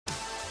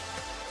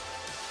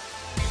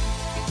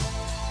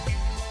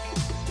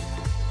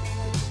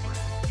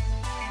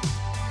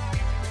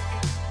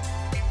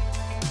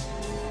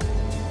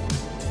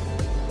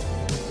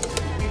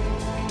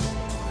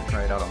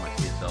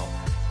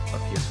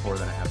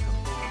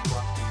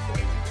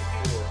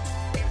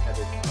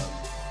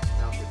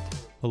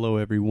Hello,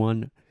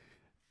 everyone.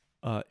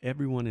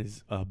 Everyone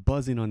is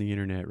buzzing on the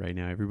internet right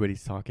now.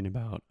 Everybody's talking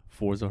about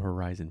Forza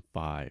Horizon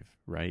 5,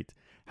 right?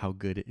 How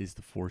good is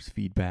the force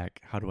feedback?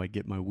 How do I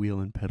get my wheel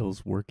and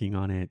pedals working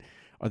on it?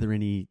 Are there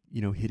any,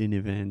 hidden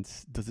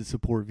events? Does it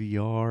support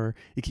VR?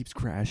 It keeps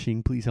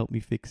crashing. Please help me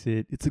fix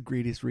it. It's the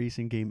greatest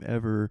racing game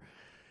ever.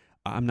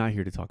 I'm not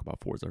here to talk about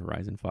Forza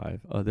Horizon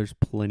 5. There's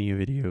plenty of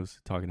videos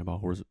talking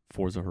about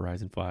Forza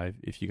Horizon 5.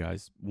 If you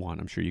guys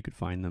want, I'm sure you could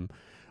find them.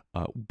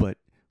 But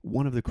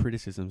one of the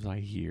criticisms I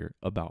hear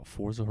about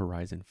Forza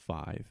Horizon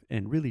 5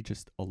 and really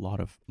just a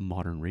lot of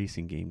modern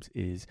racing games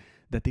is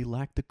that they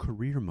lack the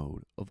career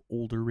mode of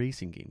older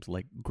racing games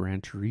like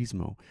Gran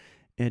Turismo.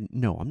 And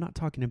no, I'm not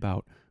talking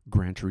about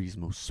Gran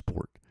Turismo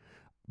Sport,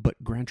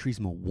 but Gran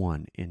Turismo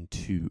 1 and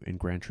 2 and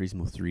Gran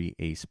Turismo 3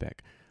 A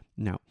Spec.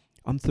 Now,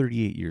 I'm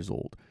 38 years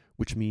old,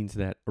 which means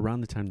that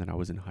around the time that I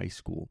was in high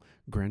school,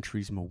 Gran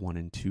Turismo 1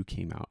 and 2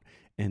 came out.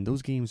 And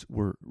those games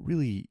were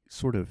really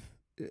sort of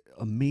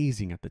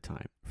amazing at the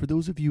time. For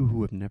those of you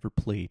who have never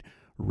played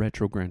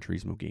retro Gran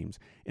Turismo games,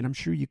 and I'm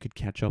sure you could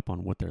catch up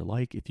on what they're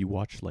like if you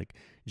watch like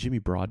Jimmy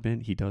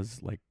Broadbent. He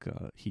does like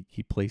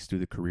he plays through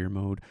the career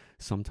mode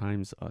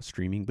sometimes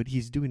streaming, but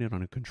he's doing it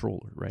on a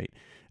controller, right?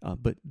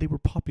 But they were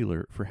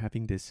popular for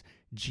having this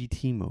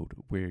GT mode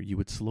where you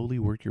would slowly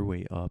work your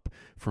way up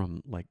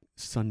from like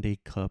Sunday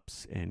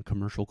Cups and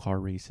commercial car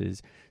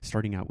races,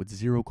 starting out with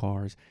zero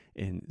cars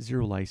and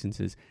zero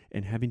licenses,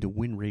 and having to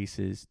win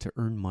races to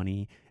earn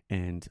money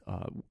and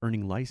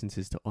earning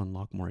licenses to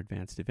unlock more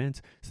advanced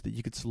events so that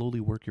you could slowly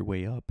work your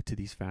way up to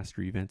these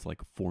faster events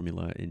like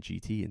Formula and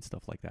GT and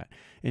stuff like that.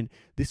 And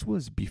this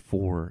was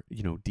before,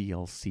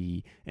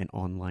 DLC and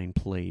online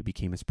play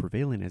became as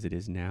prevalent as it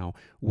is now,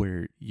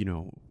 where,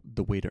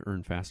 the way to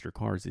earn faster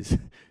cars is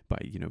by,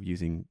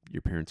 using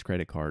your parents'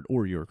 credit card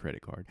or your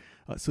credit card.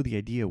 So the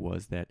idea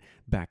was that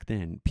back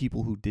then,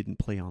 people who didn't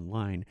play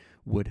online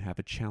would have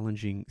a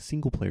challenging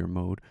single player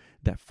mode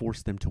that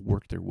forced them to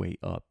work their way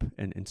up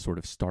and sort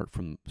of start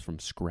from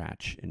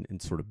scratch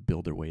and sort of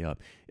build their way up.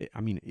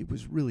 It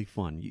was really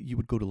fun. You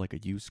would go to like a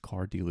used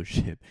car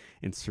dealership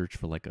and search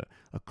for like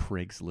a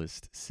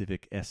Craigslist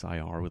Civic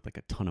SIR with like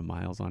a ton of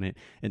miles on it.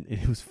 And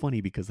it was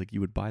funny because like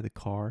you would buy the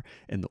car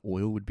and the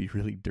oil would be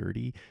really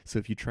dirty. So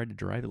if you tried to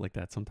drive it like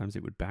that, sometimes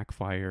it would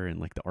backfire and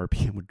like the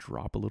RPM would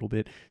drop a little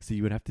bit. So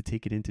you would have to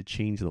take it in to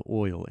change the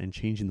oil, and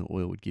changing the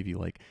oil would give you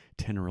like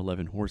 10 or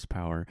 11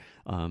 horsepower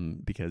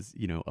because,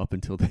 up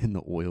until then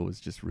the oil was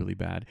just really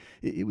bad.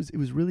 It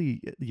was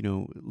really,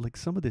 like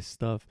some of this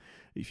stuff,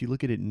 if you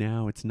look at it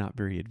now, it's not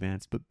very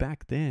advanced. But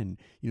back then,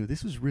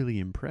 this was really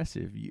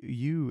impressive.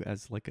 You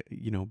as like,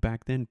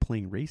 back then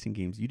playing racing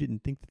games, you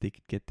didn't think that they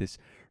could get this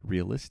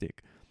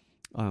realistic.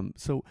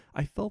 So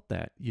I felt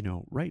that,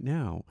 right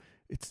now,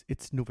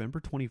 it's November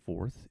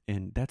 24th,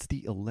 and that's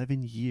the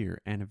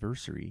 11-year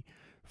anniversary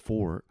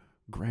for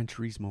Gran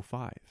Turismo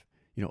 5.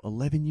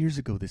 11 years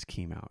ago this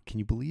came out. Can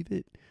you believe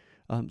it?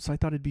 So I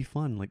thought it'd be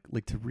fun,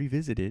 like to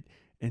revisit it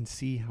and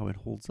see how it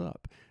holds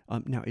up.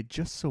 Now, it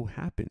just so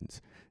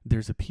happens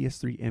there's a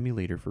PS3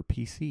 emulator for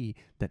PC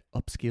that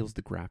upscales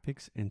the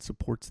graphics and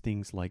supports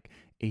things like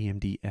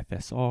AMD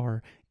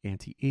FSR,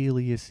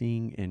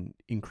 anti-aliasing, and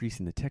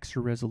increasing the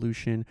texture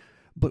resolution.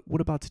 But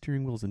what about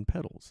steering wheels and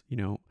pedals?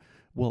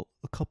 Well,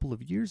 a couple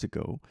of years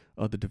ago,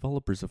 the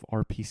developers of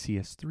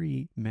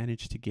RPCS3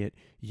 managed to get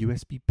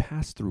USB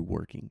pass-through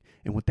working.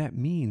 And what that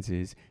means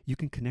is you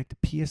can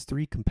connect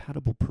PS3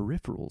 compatible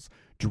peripherals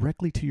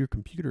directly to your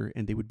computer,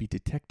 and they would be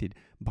detected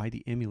by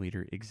the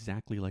emulator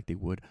exactly like they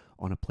would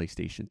on a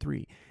PlayStation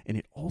 3. And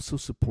it also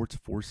supports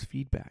force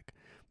feedback.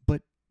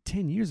 But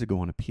 10 years ago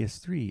on a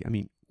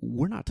PS3,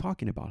 we're not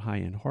talking about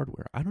high-end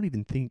hardware. I don't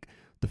even think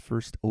the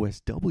first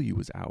OSW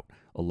was out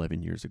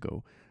 11 years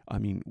ago.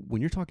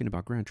 When you're talking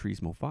about Gran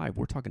Turismo 5,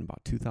 we're talking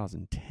about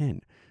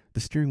 2010. The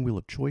steering wheel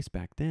of choice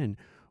back then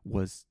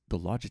was the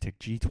Logitech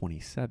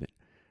G27.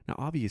 Now,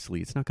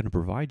 obviously, it's not going to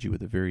provide you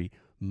with a very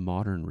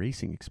modern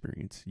racing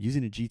experience.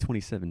 Using a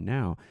G27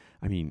 now,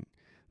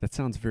 that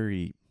sounds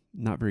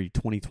not very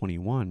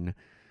 2021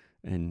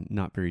 and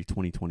not very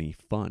 2020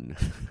 fun.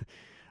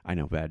 I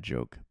know, bad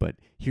joke, but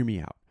hear me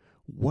out.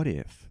 What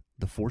if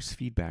the force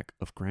feedback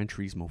of Gran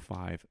Turismo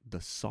 5, the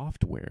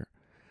software,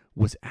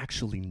 was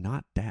actually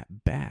not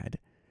that bad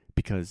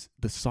because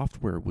the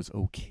software was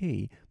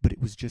okay, but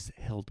it was just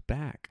held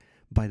back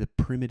by the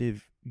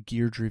primitive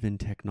gear-driven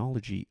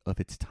technology of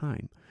its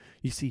time?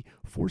 You see,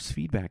 force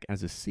feedback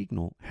as a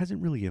signal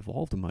hasn't really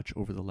evolved much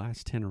over the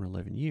last 10 or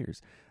 11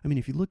 years.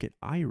 If you look at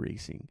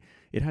iRacing,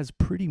 it has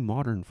pretty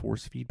modern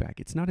force feedback.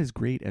 It's not as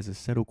great as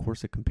Assetto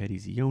Corsa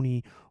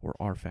Competizione or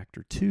R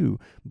Factor 2,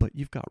 but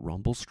you've got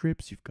rumble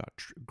strips, you've got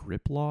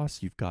grip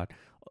loss, you've got,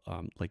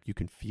 you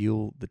can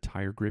feel the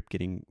tire grip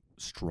getting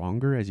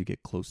stronger as you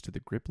get close to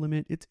the grip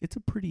limit. It's a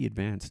pretty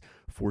advanced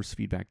force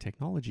feedback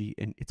technology,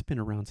 and it's been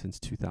around since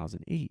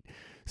 2008.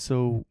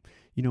 So,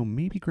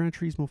 maybe Gran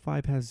Turismo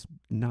 5 has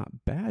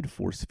not bad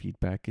force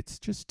feedback. It's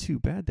just too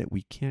bad that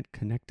we can't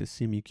connect a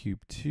Simucube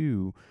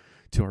 2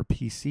 to our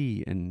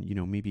PC and,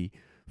 maybe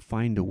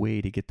find a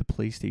way to get the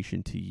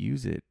PlayStation to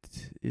use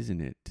it,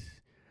 isn't it?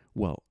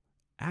 Well,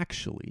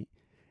 actually,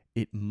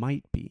 it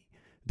might be.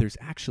 There's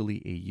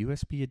actually a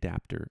USB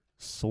adapter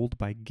sold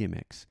by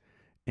Gimx,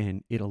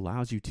 and it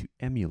allows you to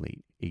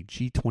emulate a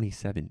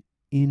G27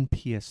 in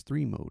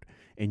PS3 mode,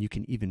 and you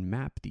can even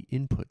map the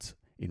inputs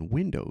in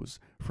Windows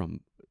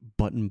from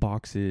button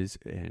boxes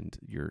and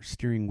your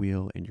steering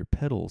wheel and your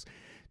pedals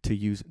to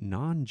use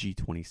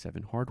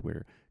non-G27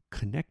 hardware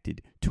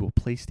connected to a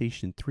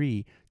PlayStation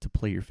 3 to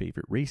play your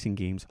favorite racing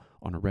games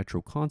on a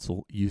retro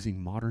console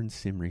using modern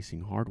sim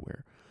racing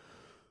hardware.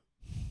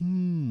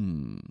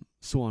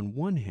 So on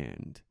one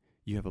hand,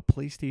 you have a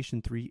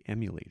PlayStation 3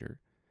 emulator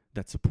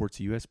that supports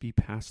USB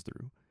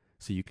pass-through,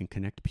 so you can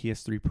connect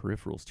PS3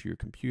 peripherals to your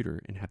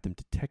computer and have them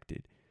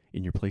detected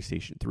in your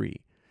PlayStation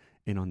 3.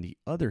 And on the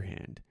other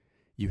hand,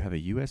 you have a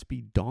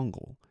USB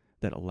dongle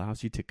that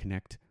allows you to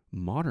connect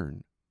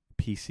modern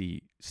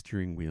PC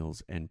steering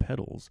wheels and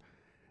pedals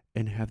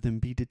and have them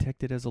be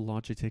detected as a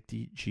Logitech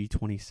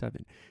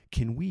G27.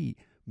 Can we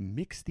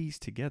mix these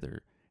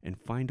together and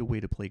find a way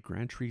to play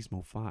Gran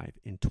Turismo 5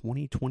 in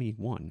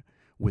 2021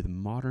 with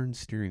modern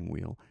steering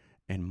wheel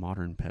and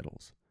modern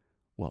pedals?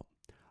 Well,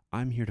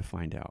 I'm here to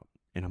find out,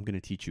 and I'm going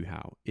to teach you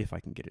how, if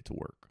I can get it to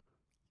work.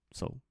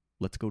 So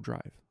let's go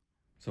drive.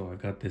 So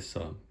I've got this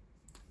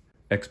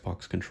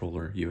Xbox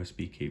controller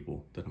USB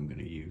cable that I'm going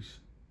to use.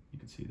 You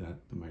can see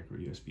that, the micro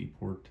USB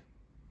port.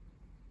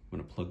 I'm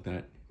going to plug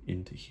that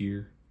into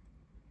here.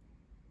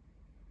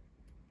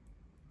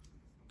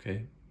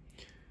 Okay.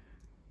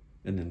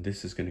 And then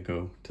this is going to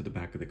go to the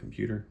back of the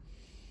computer.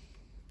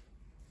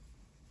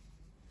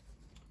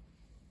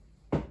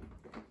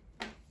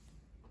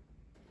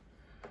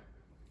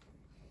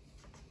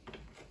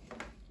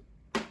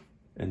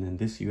 And then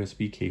this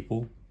USB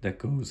cable that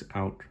goes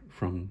out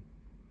from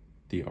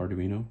the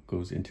Arduino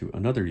goes into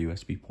another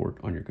USB port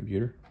on your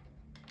computer.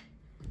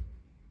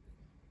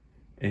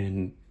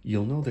 And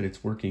you'll know that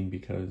it's working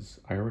because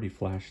I already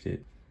flashed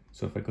it.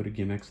 So if I go to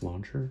Gimx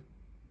Launcher,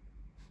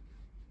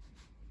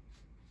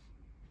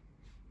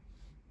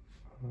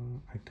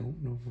 I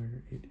don't know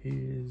where it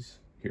is.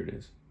 Here it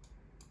is.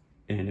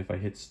 And if I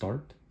hit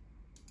start,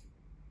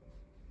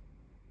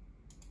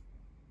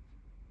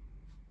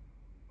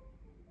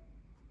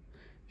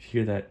 if you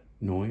hear that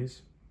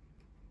noise,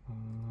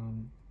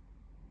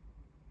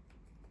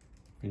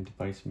 in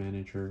device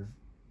manager,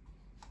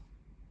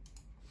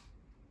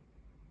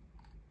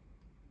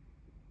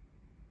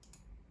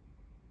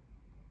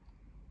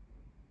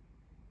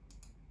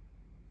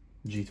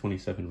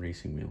 G27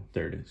 racing wheel,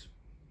 there it is.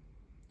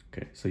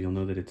 Okay, so you'll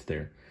know that it's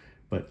there,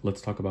 but let's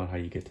talk about how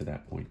you get to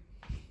that point.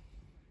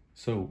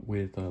 So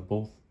with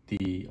both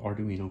the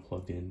Arduino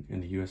plugged in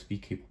and the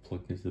USB cable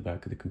plugged into the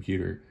back of the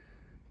computer,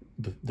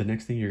 the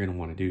next thing you're going to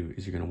want to do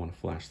is you're going to want to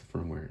flash the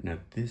firmware. Now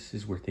this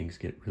is where things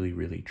get really,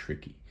 really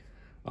tricky.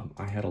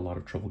 I had a lot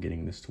of trouble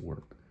getting this to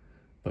work,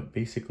 but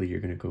basically you're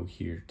going to go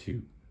here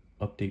to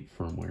update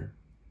firmware,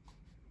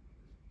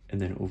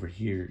 and then over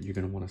here you're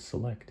going to want to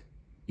select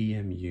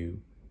EMU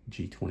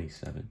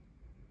G27.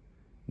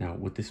 Now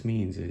what this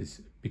means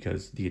is,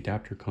 because the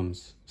adapter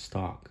comes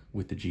stock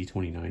with the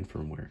G29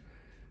 firmware,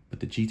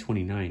 but the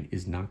G29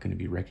 is not going to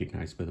be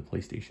recognized by the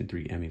PlayStation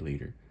 3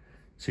 emulator.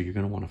 So you're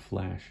going to want to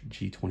flash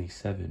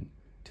G27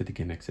 to the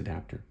Gimx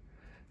adapter.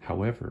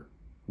 However,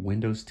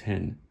 Windows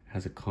 10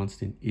 has a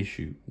constant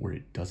issue where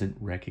it doesn't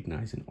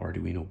recognize an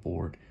Arduino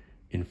board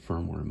in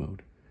firmware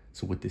mode.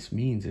 So what this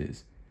means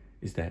is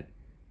that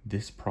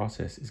this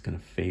process is going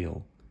to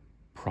fail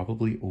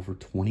probably over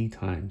 20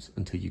 times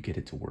until you get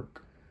it to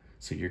work.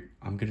 So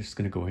I'm just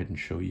going to go ahead and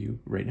show you.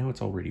 Right now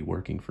it's already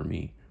working for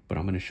me, but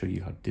I'm going to show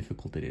you how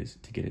difficult it is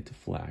to get it to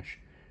flash,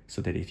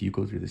 so that if you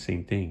go through the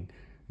same thing,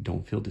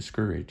 don't feel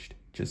discouraged.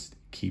 Just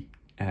keep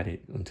at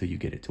it until you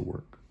get it to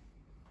work.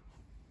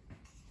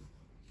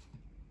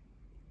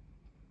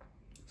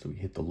 So we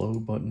hit the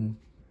load button.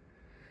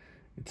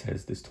 It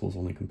says this tool is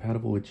only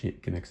compatible with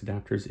Gimx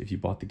adapters. If you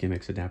bought the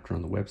Gimx adapter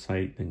on the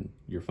website, then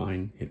you're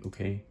fine. Hit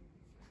OK.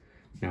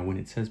 Now when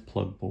it says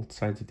plug both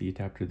sides of the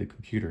adapter to the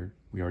computer,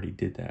 we already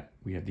did that.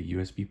 We have the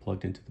USB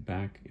plugged into the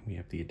back and we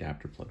have the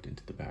adapter plugged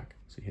into the back.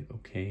 So hit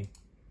OK.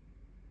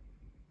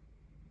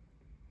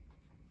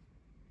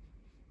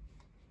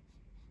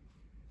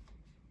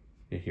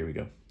 Yeah, here we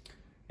go.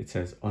 It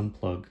says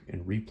unplug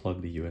and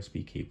replug the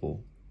USB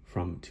cable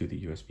to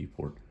the USB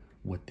port.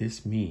 What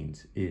this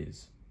means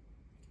is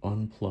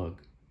unplug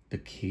the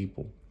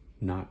cable,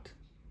 not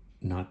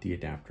the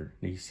adapter.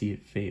 Now you see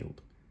it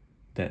failed.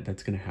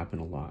 That's going to happen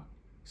a lot.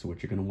 So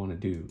what you're going to want to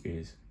do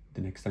is,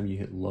 the next time you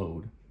hit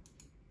load,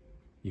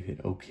 you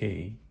hit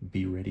OK,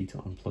 be ready to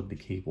unplug the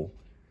cable.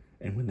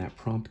 And when that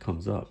prompt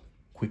comes up,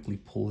 quickly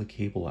pull the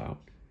cable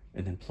out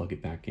and then plug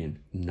it back in,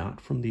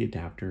 not from the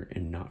adapter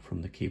and not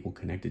from the cable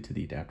connected to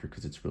the adapter,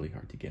 because it's really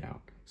hard to get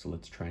out. So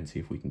let's try and see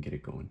if we can get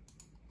it going.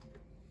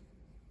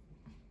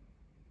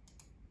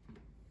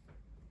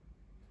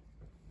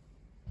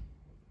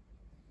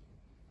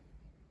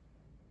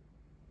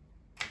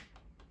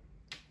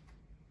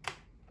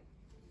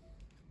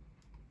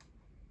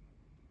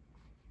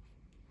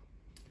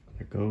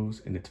 There it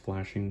goes, and it's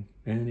flashing,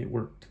 and it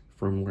worked.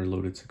 Firmware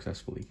loaded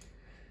successfully.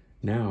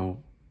 Now,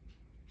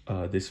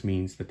 this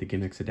means that the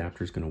Gimx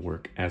adapter is going to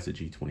work as a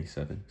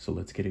G27. So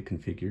let's get it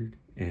configured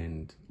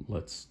and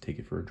let's take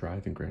it for a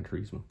drive in Gran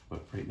Turismo.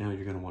 But right now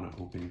you're going to want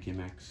to open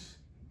Gimx,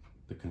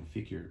 the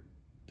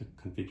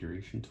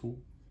configuration tool.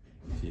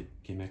 See it,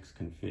 Gimx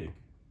config.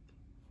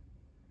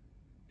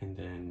 And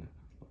then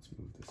let's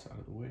move this out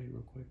of the way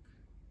real quick.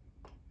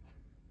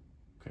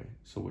 Okay,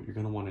 so what you're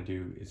going to want to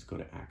do is go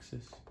to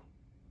Axis,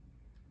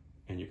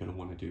 and you're going to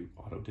want to do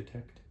auto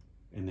detect.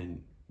 And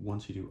then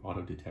once you do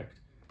auto detect,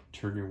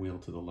 turn your wheel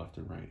to the left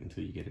and right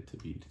until you get it to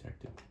be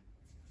detected.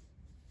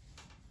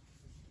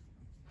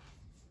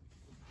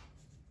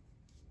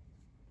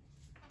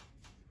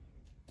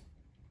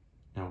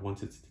 Now,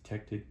 once it's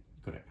detected,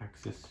 go to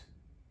Axis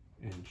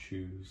and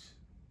choose,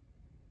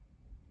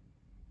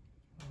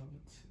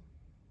 let's see.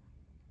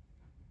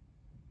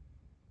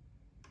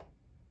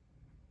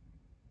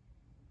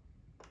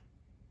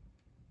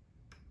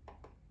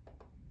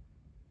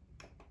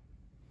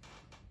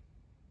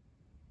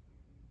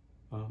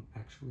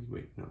 Actually,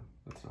 wait, no,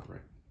 that's not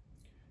right.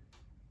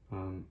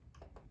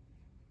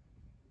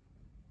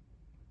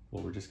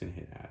 Well, we're just gonna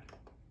hit add.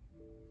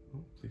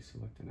 Oh, please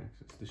select an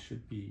axis. This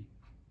should be,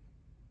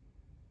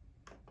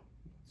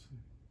 let's see.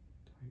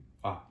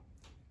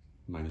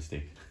 My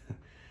mistake.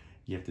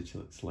 You have to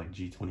select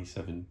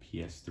G27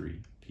 PS3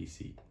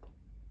 PC.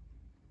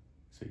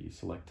 So you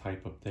select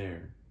type up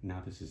there.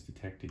 Now this is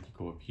detected. You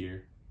go up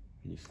here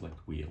and you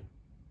select wheel.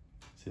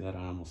 See that?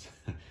 I almost,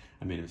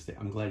 I made a mistake.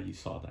 I'm glad you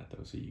saw that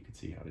though, so you could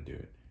see how to do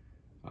it.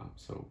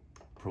 So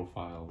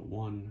profile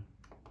 1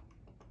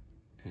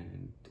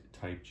 and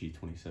type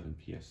G27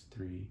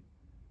 PS3,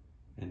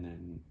 and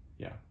then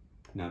yeah,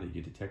 now that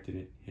you detected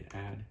it, hit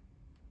add.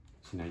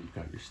 So now you've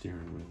got your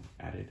steering wheel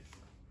added.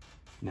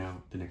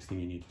 Now the next thing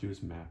you need to do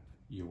is map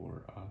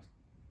your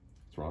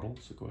throttle.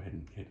 So go ahead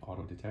and hit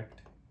auto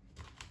detect.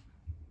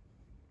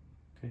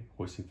 Okay,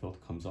 hoisting field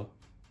comes up,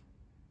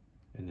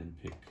 and then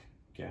pick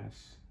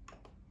gas,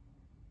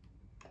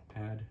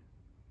 add.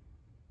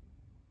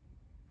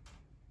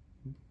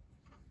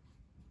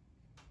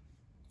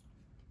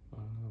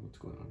 What's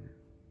going on here?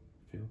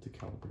 Failed to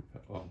calibrate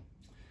that. Oh,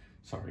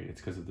 sorry,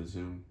 it's because of the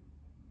zoom.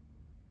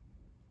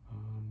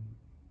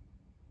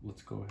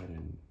 Let's go ahead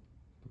and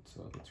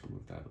let's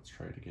remove that. Let's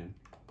try it again.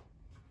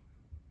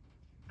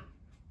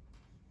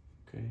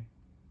 Okay,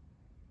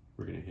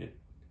 we're gonna hit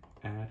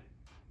add,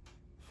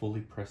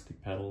 fully press the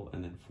pedal,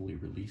 and then fully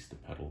release the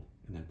pedal,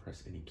 and then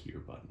press any key or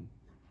button.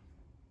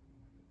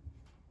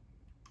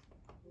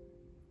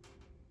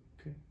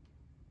 Okay.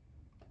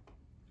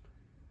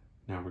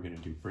 Now we're gonna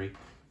do brake.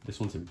 This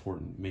one's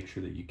important. Make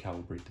sure that you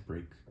calibrate the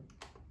brake,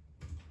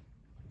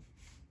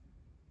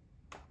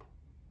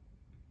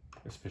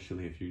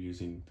 especially if you're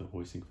using the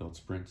hoisting field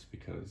sprints,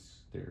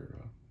 because they're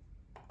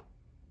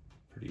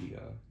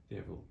they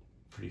have a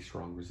pretty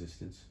strong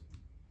resistance.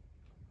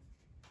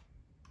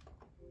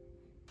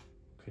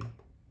 Okay,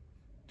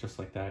 just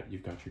like that,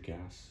 you've got your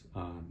gas,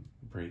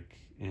 brake,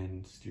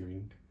 and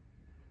steering.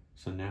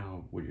 So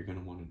now what you're going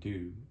to want to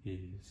do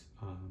is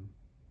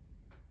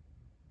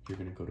you're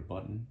going to go to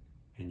button,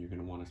 and you're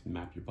going to want to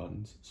map your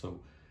buttons.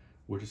 So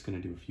we're just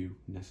going to do a few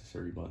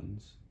necessary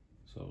buttons.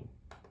 So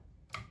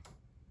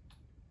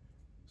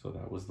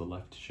that was the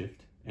left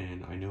shift,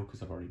 and I know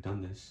because I've already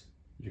done this,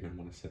 you're going to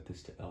want to set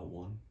this to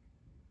L1.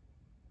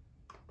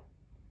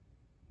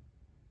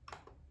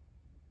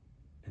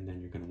 And then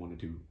you're going to want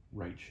to do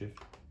right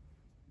shift.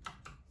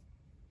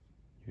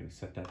 You're going to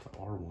set that to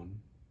R1.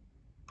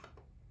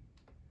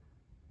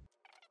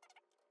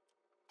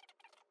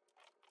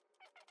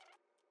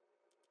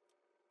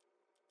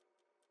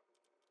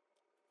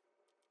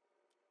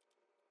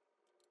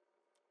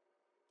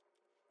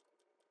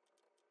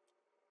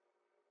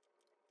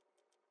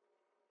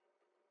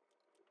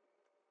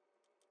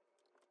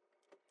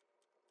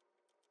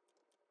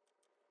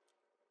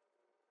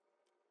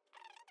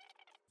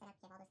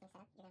 You have all those things set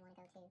up, you're going to want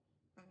to go to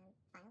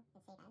File and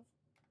Save As.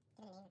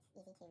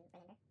 Give it a name that's easy to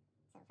remember.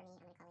 So for me,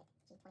 I'm going to call it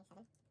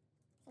G27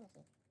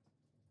 Simucube.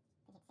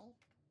 And hit Save.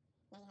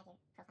 Now you have your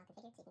profile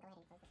configured, so you can go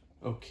ahead and close this.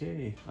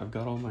 Okay, I've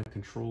got all my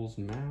controls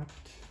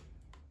mapped.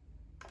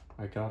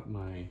 I got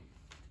my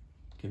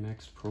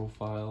Gimx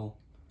profile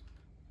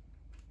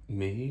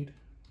made.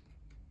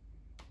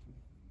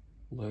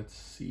 Let's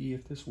see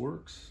if this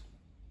works.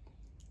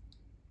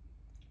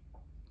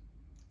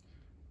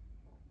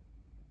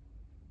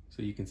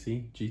 So you can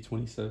see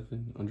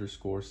G27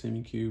 underscore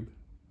Simucube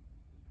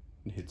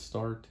and hit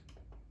start.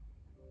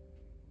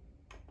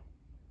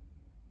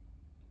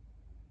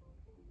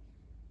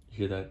 You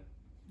hear that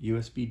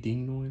USB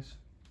ding noise?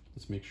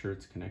 Let's make sure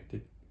it's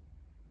connected.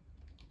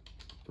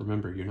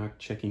 Remember, you're not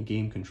checking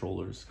game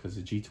controllers because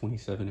the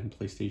G27 in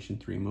PlayStation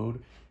 3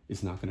 mode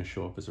is not going to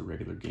show up as a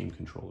regular game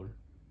controller.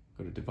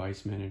 Go to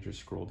Device Manager,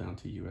 scroll down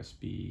to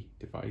USB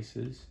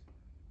Devices,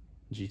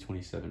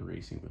 G27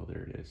 Racing Wheel,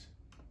 there it is.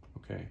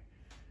 Okay.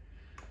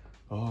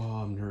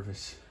 Oh, I'm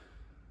nervous.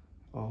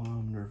 Oh,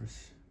 I'm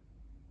nervous.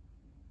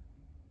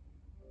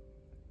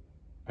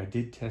 I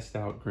did test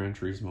out Gran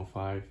Turismo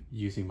 5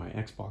 using my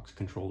Xbox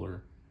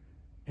controller,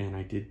 and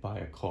I did buy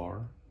a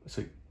car.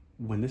 So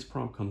when this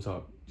prompt comes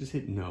up, just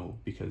hit no,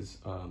 because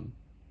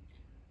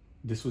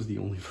this was the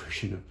only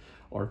version of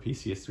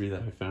RPCS3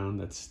 that I found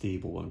that's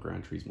stable on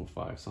Gran Turismo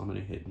 5. So I'm gonna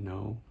hit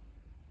no.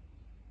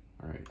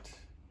 All right.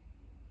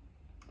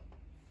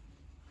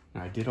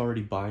 Now I did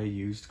already buy a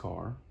used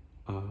car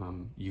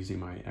using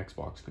my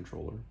Xbox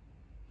controller.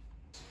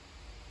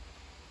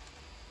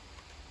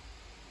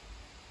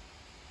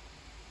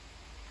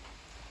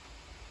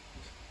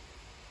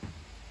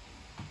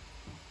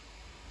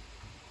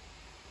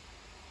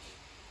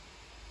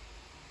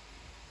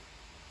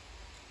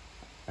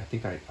 I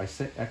think I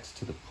set X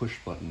to the push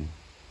button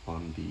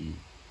on the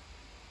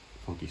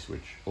funky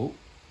switch. Oh,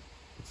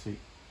 let's see.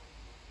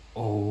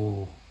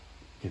 Oh,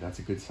 okay, that's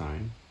a good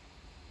sign.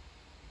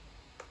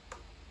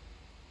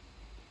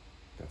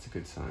 That's a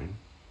good sign.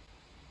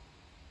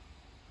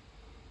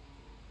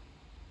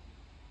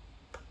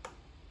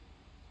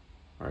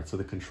 All right, so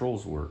the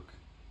controls work.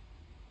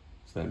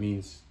 So that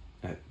means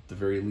at the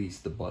very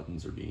least the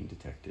buttons are being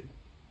detected.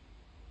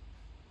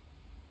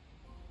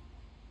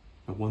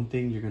 Now, one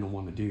thing you're going to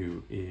want to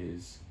do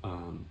is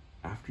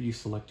after you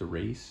select a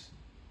race,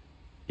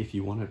 if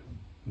you want to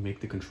make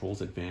the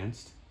controls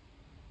advanced,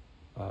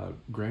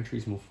 Gran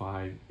Turismo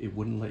 5, it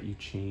wouldn't let you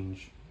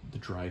change the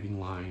driving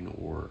line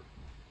or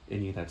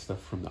any of that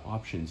stuff from the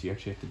options. You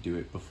actually have to do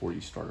it before you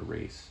start a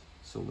race.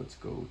 So let's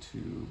go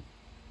to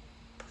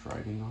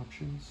driving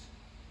options.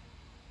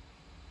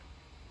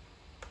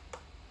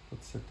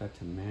 Let's set that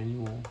to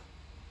manual.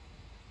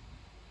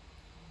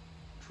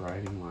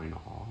 Driving line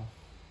off.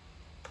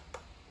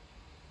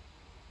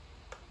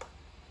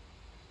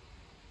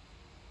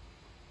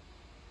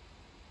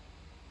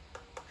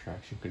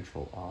 Traction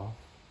control off.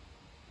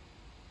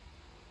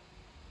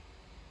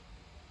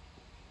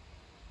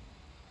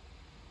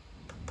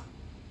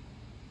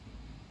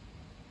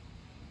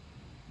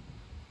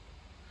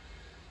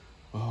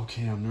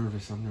 Okay, I'm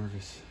nervous. I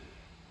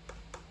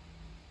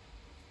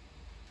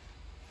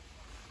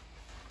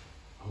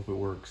hope it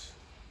works.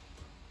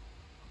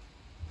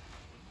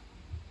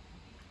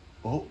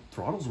 Oh,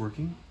 throttle's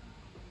working.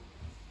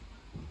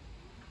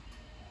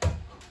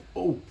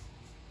 Oh.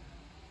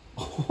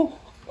 Oh.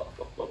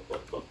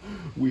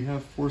 We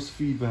have force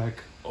feedback.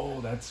 Oh,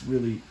 that's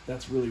really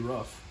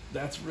rough.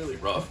 That's really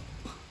rough.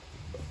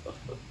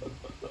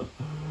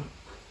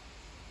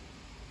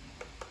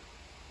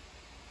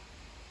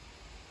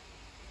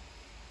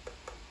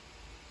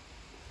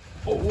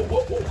 Oh, whoa,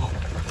 whoa, whoa.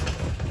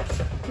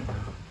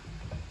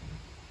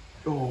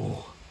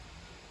 Oh,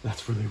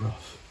 that's really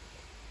rough.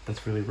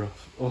 That's really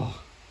rough.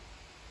 Oh.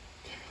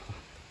 Okay, hold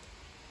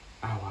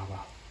on. Ow, ow,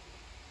 ow.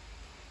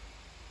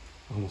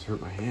 Almost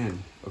hurt my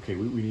hand. Okay,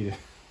 we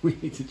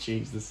need to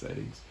change the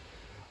settings.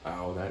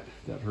 Ow,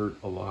 that hurt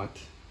a lot.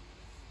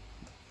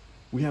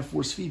 We have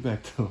force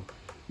feedback though.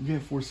 We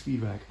have force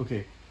feedback.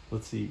 Okay,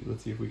 let's see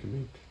if we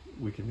can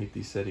make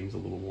these settings a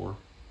little more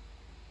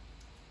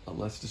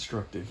less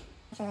destructive.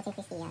 So let's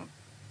increase the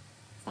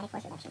static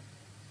force reduction.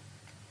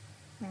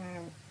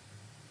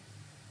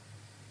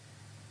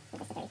 Put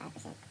this to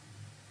 35%.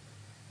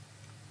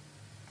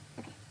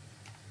 Okay.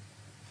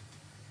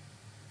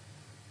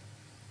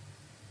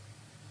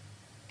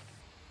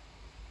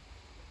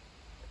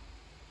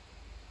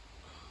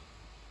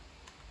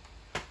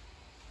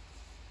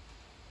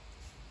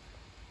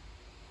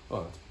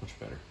 Oh, that's much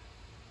better.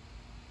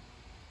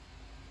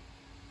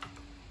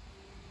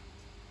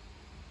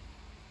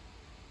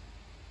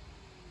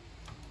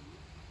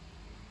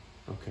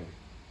 Okay.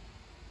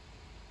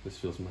 This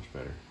feels much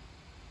better.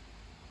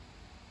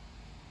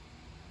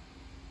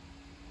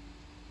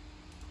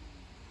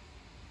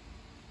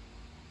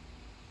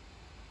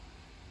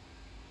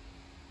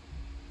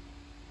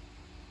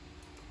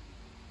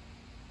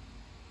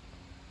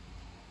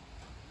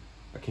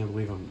 I can't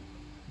believe I'm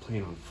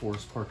playing on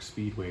Forest Park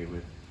Speedway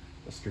with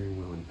a steering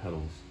wheel and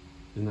pedals.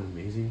 Isn't that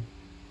amazing?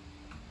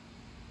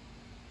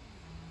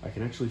 I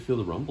can actually feel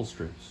the rumble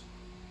strips.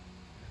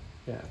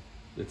 Yeah,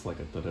 it's like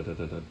a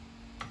da-da-da-da-da.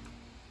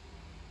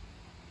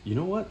 You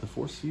know what? The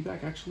force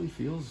feedback actually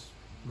feels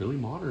really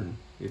modern.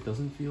 It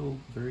doesn't feel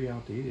very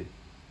outdated.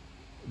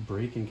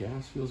 Brake and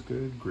gas feels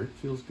good. Grip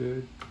feels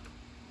good.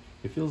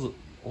 It feels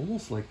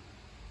almost like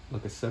a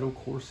Assetto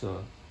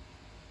Corsa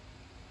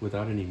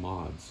without any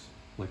mods.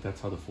 Like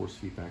that's how the force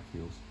feedback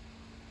feels.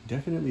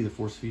 Definitely the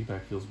force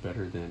feedback feels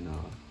better than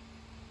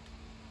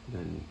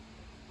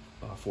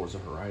Forza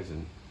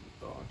Horizon.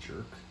 Oh,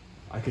 jerk.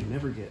 I could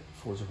never get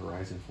Forza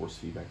Horizon force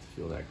feedback to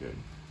feel that good.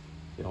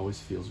 It always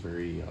feels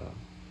very,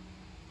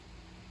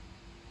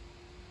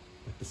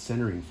 like the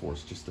centering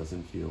force just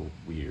doesn't feel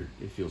weird.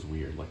 It feels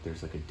weird, like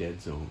there's like a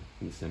dead zone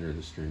in the center of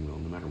the steering wheel.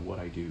 No matter what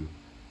I do,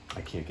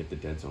 I can't get the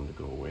dead zone to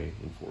go away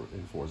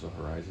in Forza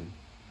Horizon.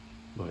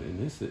 But in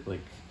this, the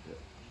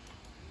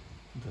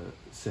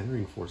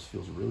centering force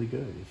feels really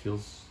good. It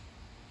feels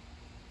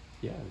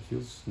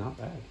not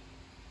bad.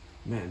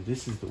 Man,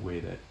 this is the way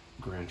that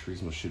Gran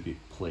Turismo should be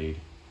played.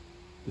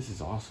 This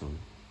is awesome.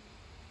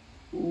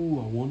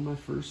 Ooh, I won my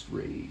first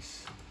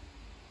race.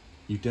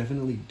 You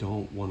definitely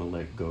don't want to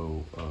let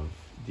go of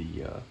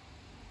the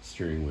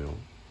steering wheel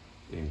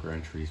in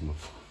Gran Turismo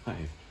 5.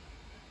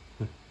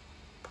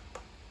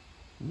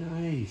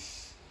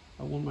 Nice.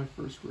 I won my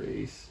first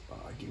race.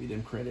 Give me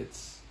them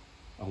credits.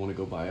 I want to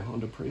go buy a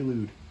Honda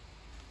Prelude.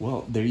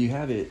 Well, there you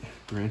have it.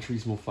 Gran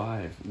Turismo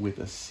 5 with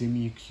a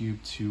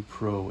Simucube 2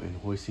 Pro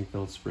and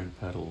Hoistingfeld Sprint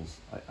pedals.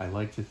 I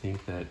like to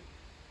think that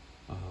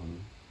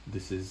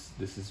this is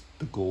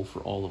the goal for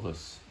all of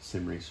us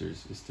sim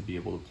racers, is to be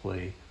able to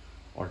play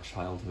our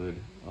childhood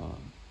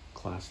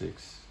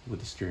classics with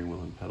the steering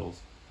wheel and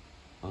pedals.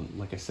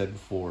 Like I said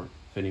before,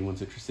 if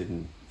anyone's interested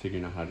in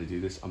figuring out how to do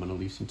this, I'm going to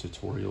leave some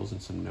tutorials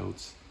and some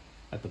notes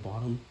at the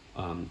bottom.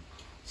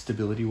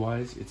 Stability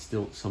wise, it's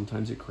still,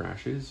 sometimes it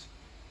crashes.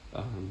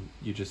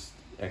 You just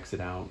exit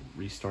out,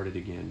 restart it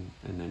again,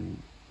 and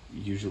then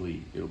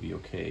usually it'll be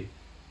okay.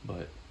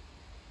 But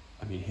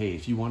I mean, hey,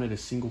 if you wanted a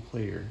single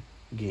player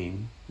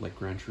game like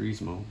Gran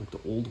Turismo, like the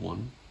old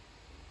one,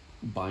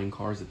 buying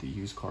cars at the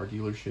used car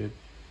dealership,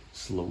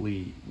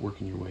 slowly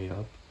working your way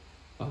up,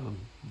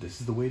 this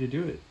is the way to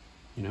do it.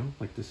 You know,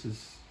 like this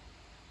is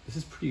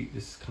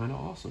kind of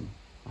awesome,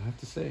 I have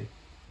to say.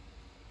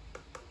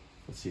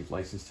 Let's see if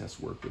license tests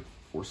work with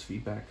force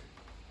feedback.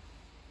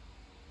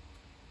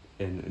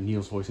 And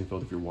Niels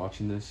Hoisingfeld, if you're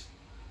watching this,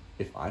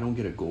 if I don't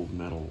get a gold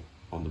medal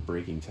on the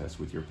braking test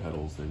with your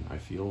pedals, then I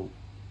feel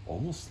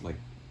almost like,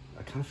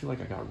 I kind of feel like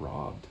I got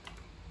robbed.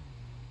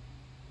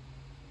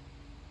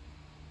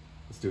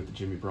 Let's do it the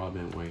Jimmy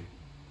Broadbent way.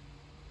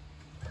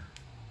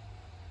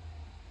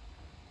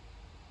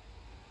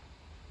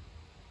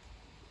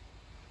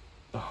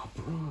 Oh,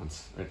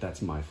 bronze. All right,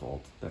 that's my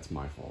fault. That's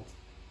my fault.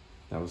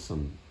 That was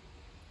some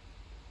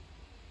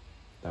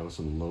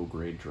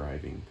low-grade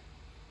driving.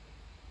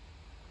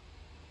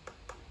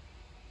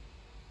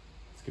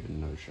 Let's give it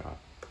another shot.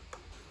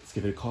 Let's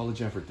give it a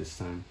college effort this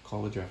time.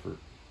 College effort.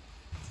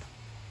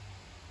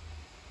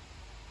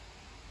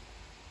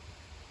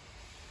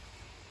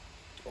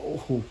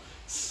 Oh,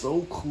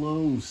 so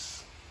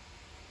close.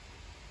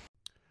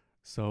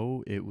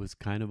 So it was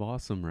kind of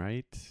awesome,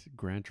 right?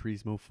 Gran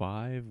Turismo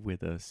 5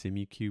 with a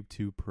Simucube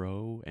 2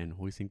 Pro and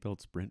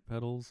Hoisingfeld Sprint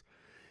pedals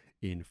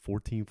in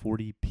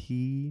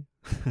 1440p.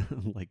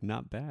 Like,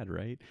 not bad,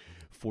 right?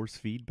 Force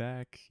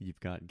feedback, you've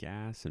got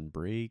gas and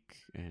brake,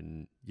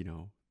 and you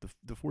know,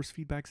 the force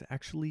feedback's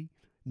actually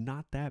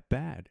not that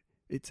bad.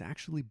 It's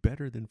actually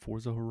better than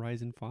Forza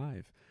Horizon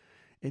 5,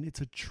 and it's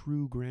a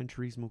true Gran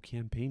Turismo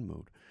campaign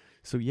mode.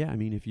 So yeah, I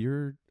mean, if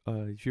you're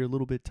a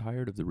little bit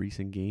tired of the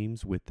recent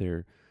games with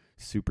their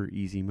super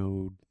easy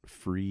mode,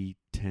 free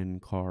 10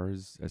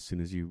 cars as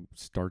soon as you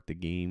start the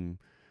game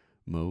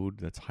mode,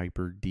 that's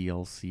hyper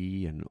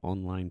DLC and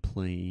online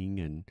playing,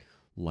 and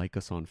like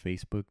us on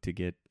Facebook to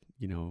get,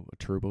 you know, a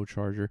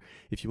turbocharger.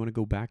 If you want to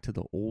go back to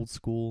the old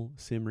school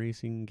sim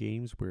racing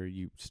games where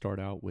you start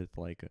out with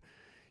like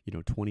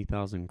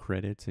 20,000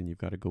 credits and you've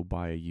got to go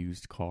buy a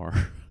used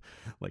car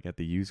like at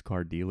the used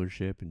car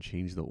dealership and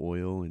change the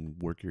oil and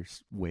work your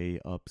way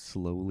up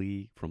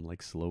slowly from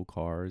like slow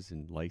cars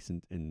and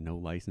license and no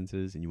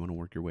licenses, and you want to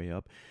work your way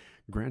up,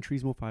 Gran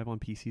Turismo 5 on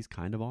PC is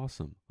kind of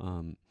awesome.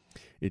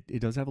 It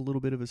does have a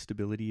little bit of a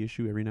stability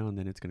issue. Every now and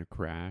then it's going to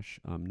crash.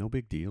 No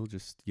big deal.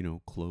 Just,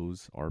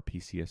 close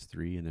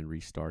RPCS3 and then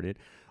restart it.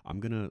 I'm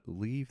going to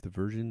leave the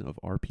version of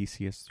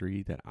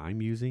RPCS3 that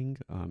I'm using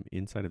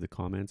inside of the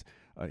comments,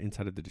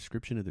 inside of the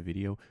description of the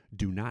video.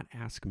 Do not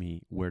ask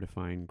me where to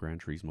find Gran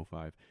Turismo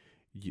 5.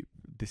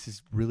 This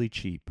is really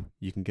cheap.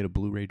 You can get a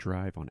Blu-ray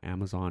drive on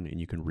Amazon and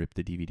you can rip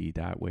the DVD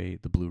that way,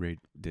 the Blu-ray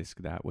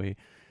disc that way.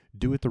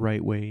 Do it the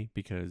right way,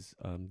 because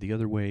the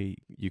other way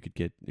you could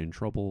get in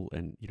trouble,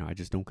 and I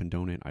just don't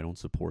condone it. I don't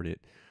support it.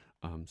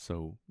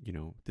 So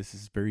this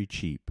is very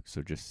cheap.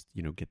 So just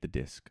get the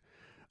disc.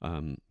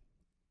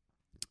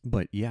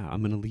 But yeah,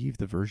 I'm gonna leave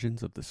the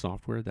versions of the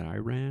software that I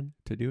ran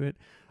to do it.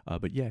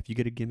 But yeah, if you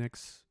get a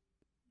Gimx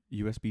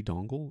USB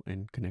dongle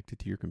and connect it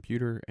to your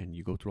computer, and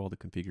you go through all the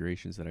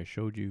configurations that I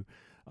showed you,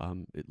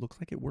 it looks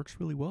like it works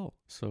really well.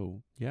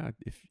 So yeah,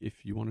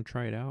 if you want to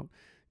try it out,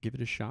 give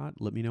it a shot.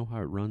 Let me know how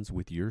it runs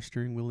with your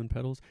steering wheel and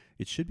pedals.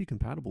 It should be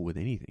compatible with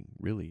anything,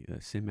 really.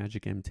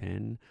 Simagic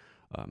M10,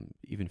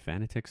 even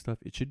Fanatec stuff.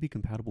 It should be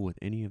compatible with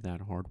any of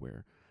that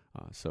hardware.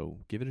 So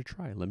give it a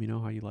try. Let me know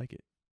how you like it.